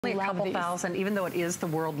A couple thousand, even though it is the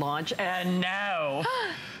world launch. And now,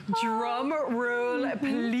 drum roll,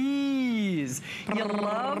 please. You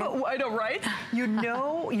love, I know, right? You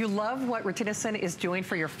know, you love what retinosin is doing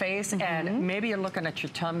for your face, and maybe you're looking at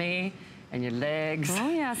your tummy and your legs. Oh,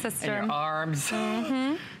 yeah, sister. And your arms.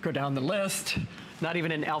 Go down the list. Not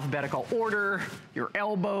even in alphabetical order, your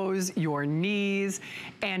elbows, your knees.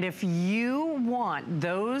 And if you want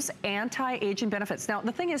those anti-aging benefits, now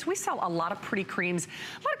the thing is, we sell a lot of pretty creams,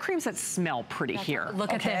 a lot of creams that smell pretty here.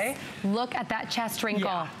 Look at this. Look at that chest wrinkle.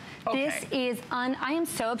 Yeah. This is, I am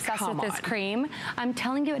so obsessed with this cream. I'm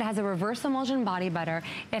telling you, it has a reverse emulsion body butter.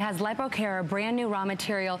 It has LipoCare, a brand new raw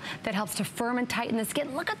material that helps to firm and tighten the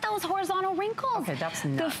skin. Look at those horizontal wrinkles. Okay, that's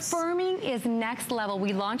nuts. The firming is next level.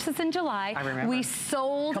 We launched this in July. I remember. We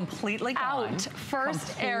sold completely gone. Out.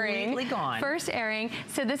 First airing. Completely gone. First airing.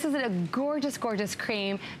 So this is a gorgeous, gorgeous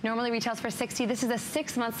cream. Normally retails for $60. This is a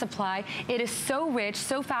 6-month supply. It is so rich,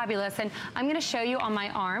 so fabulous. And I'm gonna show you on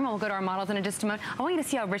my arm. We'll go to our models in just a moment. I want you to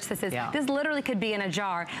see how rich this is. Yeah. This literally could be in a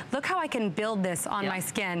jar. Look how I can build this on my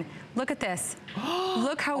skin. Look at this.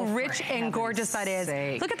 Look how rich and gorgeous that is.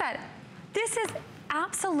 Look at that. This is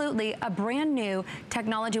absolutely a brand new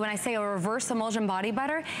technology. When I say a reverse emulsion body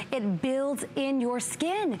butter, it builds in your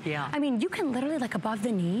skin. Yeah. I mean, you can literally, like above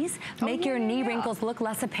the knees, make your knee wrinkles look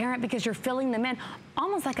less apparent because you're filling them in,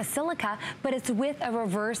 almost like a silica, but it's with a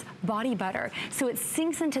reverse body butter. So it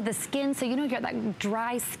sinks into the skin, so you know you get that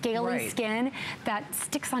dry, scaly skin that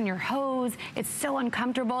sticks on your hose. It's so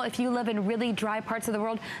uncomfortable. If you live in really dry parts of the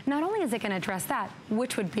world, not only is it gonna address that,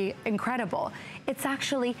 which would be incredible, it's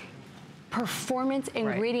actually performance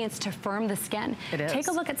ingredients to firm the skin. Take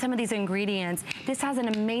a look at some of these ingredients. This has an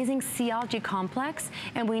amazing C algae complex,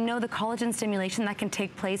 and we know the collagen stimulation that can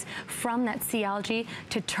take place from that C algae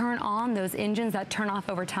to turn on those engines that turn off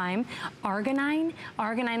over time. Arginine.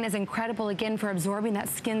 Arginine is incredible, again, for absorbing that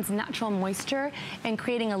skin's natural moisture and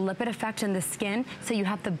creating a lipid effect in the skin, so you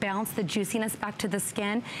have to bounce the juiciness back to the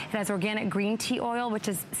skin. It has organic green tea oil, which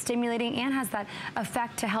is stimulating and has that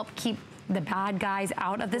effect to help keep the bad guys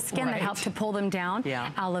out of the skin that help to pull them down.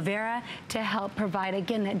 Aloe vera to help provide,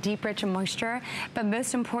 again, that deep, rich moisture. But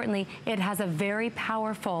most importantly, it has a very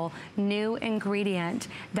powerful new ingredient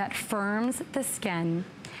that firms the skin,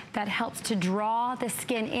 that helps to draw the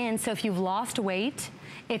skin in. So if you've lost weight,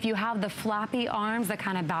 if you have the flappy arms, the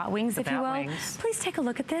kind of bat wings, if you will, please take a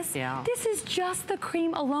look at this. This is just the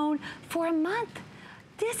cream alone for a month.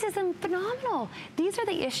 This is phenomenal. These are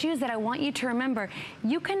the issues that I want you to remember.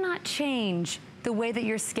 You cannot change the way that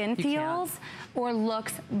your skin feels or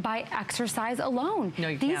looks by exercise alone.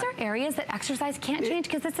 No, These are areas that exercise can't change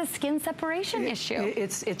because it's a skin separation issue.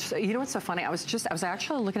 It's you know what's so funny? I was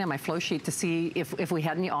actually looking at my flow sheet to see if we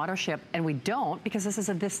had any auto ship, and we don't, because this is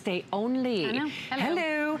a this day only. I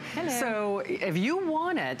know. Hello. So if you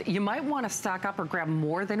want it, you might want to stock up or grab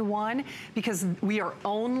more than one, because we are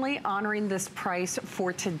only honoring this price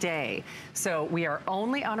for today. So we are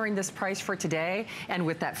only honoring this price for today, and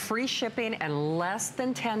with that free shipping and less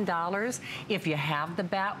than $10, if you have the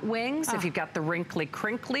bat wings, if you've got the wrinkly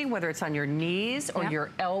crinkly, whether it's on your knees or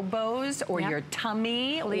your elbows or your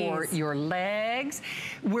tummy or your legs,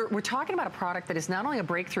 we're talking about a product that is not only a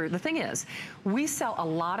breakthrough. The thing is, we sell a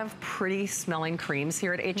lot of pretty smelling creams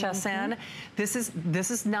here at HSN. This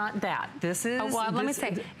is not that. This is let me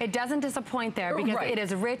say, it doesn't disappoint there, because it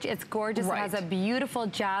is rich, it's gorgeous, it has a beautiful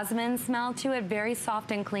jasmine smell to it, very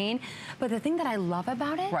soft and clean. But the thing that I love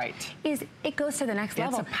about it is it goes to the next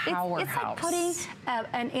level. It's a powerhouse. It's like putting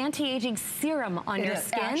an anti-aging serum on your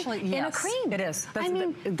skin in a cream. It is. That's I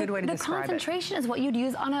mean, a good way to describe it. The concentration is what you'd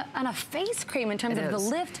use on a face cream in terms of the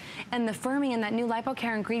lift and the firming and that new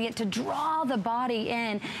LipoCare ingredient to draw the body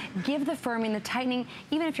in, give the firming, the tightening,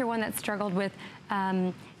 even if you're one that struggled with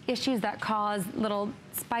issues that cause little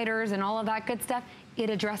spiders and all of that good stuff. It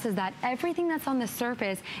addresses that. Everything that's on the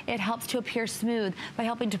surface, it helps to appear smooth by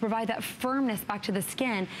helping to provide that firmness back to the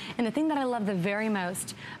skin. And the thing that I love the very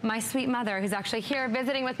most, my sweet mother, who's actually here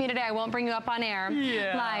visiting with me today, I won't bring you up on air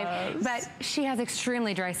live, but she has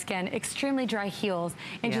extremely dry skin, extremely dry heels.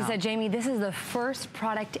 And she said, Jamie, this is the first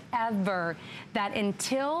product ever that,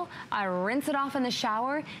 until I rinse it off in the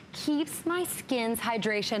shower, keeps my skin's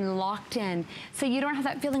hydration locked in. So you don't have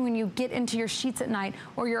that feeling when you get into your sheets at night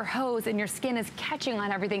or your hose and your skin is catching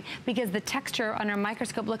on everything, because the texture under a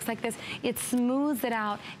microscope looks like this. It smooths it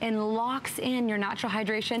out and locks in your natural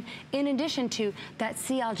hydration, in addition to that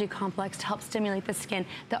C algae complex to help stimulate the skin,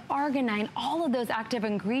 the arginine, all of those active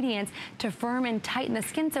ingredients to firm and tighten the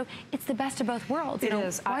skin. So it's the best of both worlds. It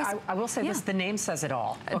is. I will say this, the name says it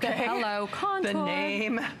all. Okay. Hello, contour. The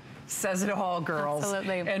name says it all, girls.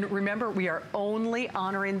 Absolutely. And remember, we are only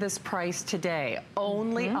honoring this price today.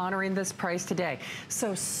 Only honoring this price today.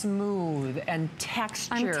 So smooth and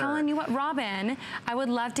texture. I'm telling you what, Robin, I would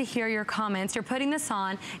love to hear your comments. You're putting this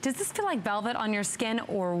on. Does this feel like velvet on your skin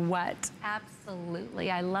or what? Absolutely.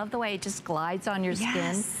 I love the way it just glides on your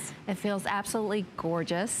skin. It feels absolutely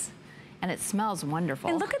gorgeous. And it smells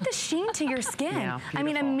wonderful. And look at the sheen to your skin. Yeah, I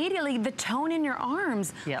mean, immediately the tone in your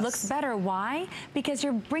arms looks better. Why? Because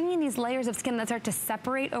you're bringing these layers of skin that start to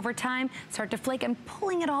separate over time, start to flake, and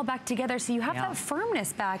pulling it all back together so you have that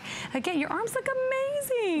firmness back. Again, your arms look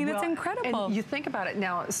amazing. That's incredible. And you think about it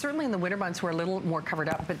now, certainly in the winter months we're a little more covered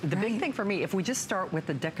up, but the big thing for me, if we just start with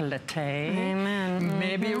the décolleté,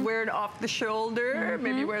 maybe you wear it off the shoulder,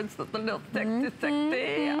 maybe you wear it a little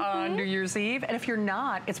sexy on New Year's Eve, and if you're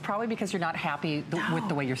not, it's probably because you're not happy with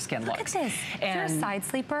the way your skin looks. Look at this. And you're a side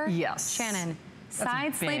sleeper? Yes. Shannon,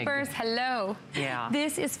 side sleepers, hello. Yeah.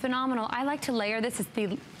 This is phenomenal. I like to layer this. It's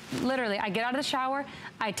the literally, I get out of the shower,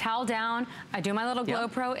 I towel down, I do my little Glow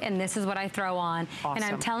Pro, and this is what I throw on. Awesome. And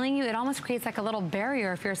I'm telling you, it almost creates like a little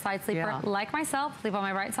barrier if you're a side sleeper. Like myself, sleep on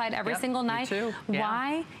my right side every single night. Me too.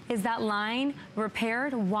 Why is that line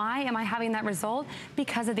repaired? Why am I having that result?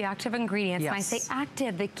 Because of the active ingredients. And I say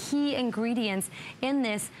active, the key ingredients in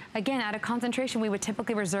this, again, at a concentration we would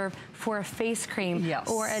typically reserve for a face cream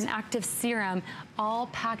or an active serum, all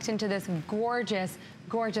packed into this gorgeous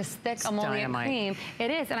thick emollient cream.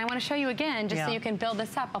 It is, and I want to show you again just so you can build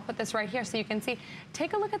this up. I'll put this right here so you can see.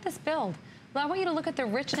 Take a look at this build. I want you to look at the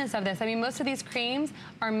richness of this. I mean, most of these creams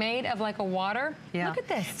are made of like a water. Look at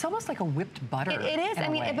this. It's almost like a whipped butter. It is. I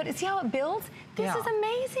mean, but see how it builds? This is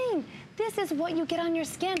amazing. This is what you get on your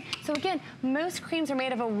skin. So again, most creams are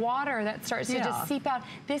made of a water that starts to just seep out.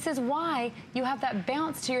 This is why you have that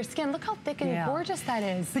bounce to your skin. Look how thick and gorgeous that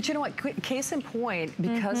is. But you know what? Case in point,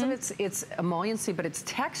 because of its emolliency, but its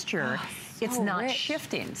texture, it's not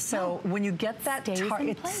shifting. So when you get that,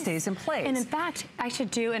 it stays in place. And in fact, I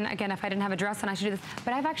should do, and again, if I didn't have a dress on, I should do this,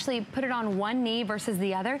 but I've actually put it on one knee versus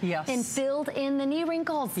the other and filled in the knee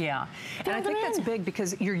wrinkles. And I think that's big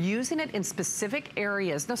because you're using it in specific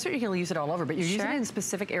areas. No, certainly you'll use it all over, but you're using it in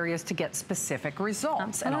specific areas to get specific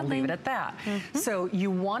results. And I'll leave it at that. So you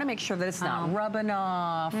want to make sure that it's not rubbing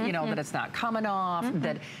off, you know, that it's not coming off,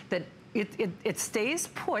 that it stays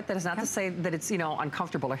put. That is not to say that it's, you know,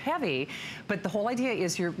 uncomfortable or heavy, but the whole idea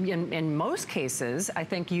is you're, in most cases, I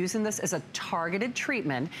think using this as a targeted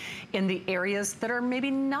treatment in the areas that are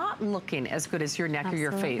maybe not looking as good as your neck or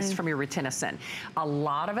your face from your retinacin. A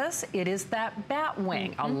lot of us, it is that bat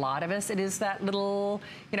wing. A lot of us, it is that little,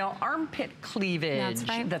 you know, armpit cleavage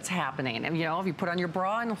that's happening. And, you know, if you put on your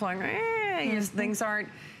bra and it's like, things aren't,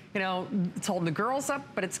 you know, it's holding the girls up,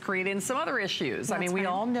 but it's creating some other issues. I mean, we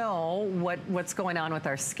all know what's going on with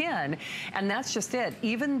our skin, and that's just it.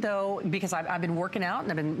 Even though, because I've been working out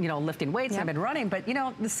and I've been, you know, lifting weights and I've been running, but, you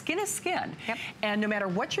know, the skin is skin. And no matter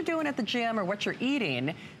what you're doing at the gym or what you're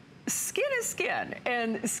eating, skin is skin,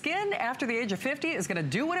 and skin after the age of 50 is going to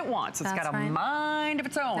do what it wants. It's got a mind of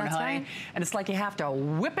its own, honey. And it's like you have to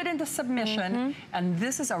whip it into submission, and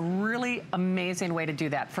this is a really amazing way to do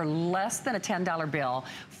that. For less than a $10 bill,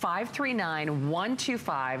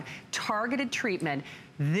 539-125, targeted treatment.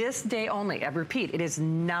 This day only. I repeat, it is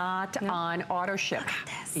not on auto ship.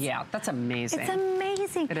 Yeah, that's amazing. It's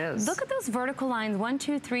amazing. It is. Look at those vertical lines. 1,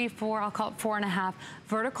 2, 3, 4. I'll call it 4.5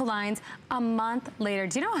 vertical lines a month later.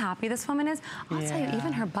 Do you know how happy this woman is? I'll tell you,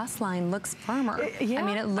 even her bust line looks firmer. I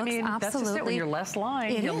mean, it looks absolutely. That's just it. When you're less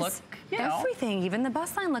line, you look. You know. Everything, even the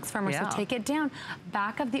bust line looks firmer. So take it down.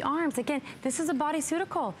 Back of the arms. Again, this is a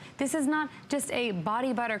bodyceutical. This is not just a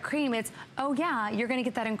body butter cream. It's, oh yeah, you're going to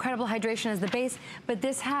get that incredible hydration as the base, but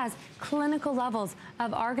this has clinical levels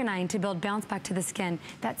of arginine to build bounce back to the skin,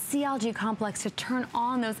 that C algae complex to turn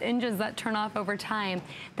on those engines that turn off over time,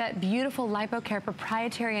 that beautiful LipoCare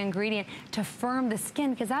proprietary ingredient to firm the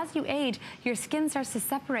skin, because as you age, your skin starts to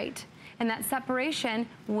separate. And that separation,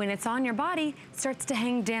 when it's on your body, starts to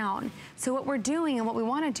hang down. So what we're doing and what we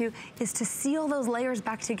want to do is to seal those layers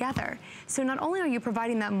back together. So not only are you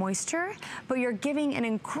providing that moisture, but you're giving an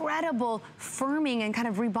incredible firming and kind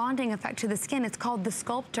of rebonding effect to the skin. It's called the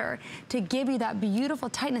Sculptor, to give you that beautiful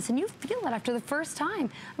tightness. And you feel it after the first time.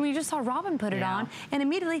 I mean, you just saw Robin put it on, and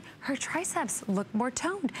immediately her triceps look more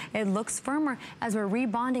toned. It looks firmer as we're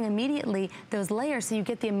rebonding immediately those layers, so you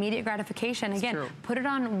get the immediate gratification. Again, put it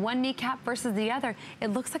on one kneecap versus the other, it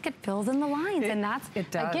looks like it fills in the lines. And that's,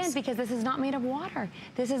 again, because this is not made of water.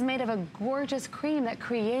 This is made of a gorgeous cream that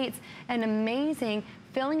creates an amazing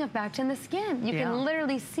filling effect in the skin. You can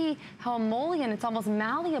literally see how emollient, it's almost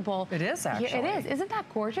malleable. It is actually. It is. Isn't that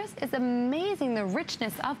gorgeous? It's amazing the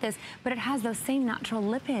richness of this, but it has those same natural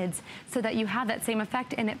lipids so that you have that same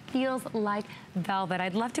effect and it feels like velvet.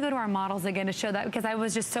 I'd love to go to our models again to show that because I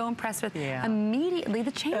was just so impressed with immediately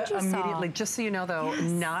the change you saw. Immediately, just so you know though,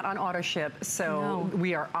 not on auto ship. So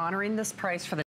we are honoring this price for the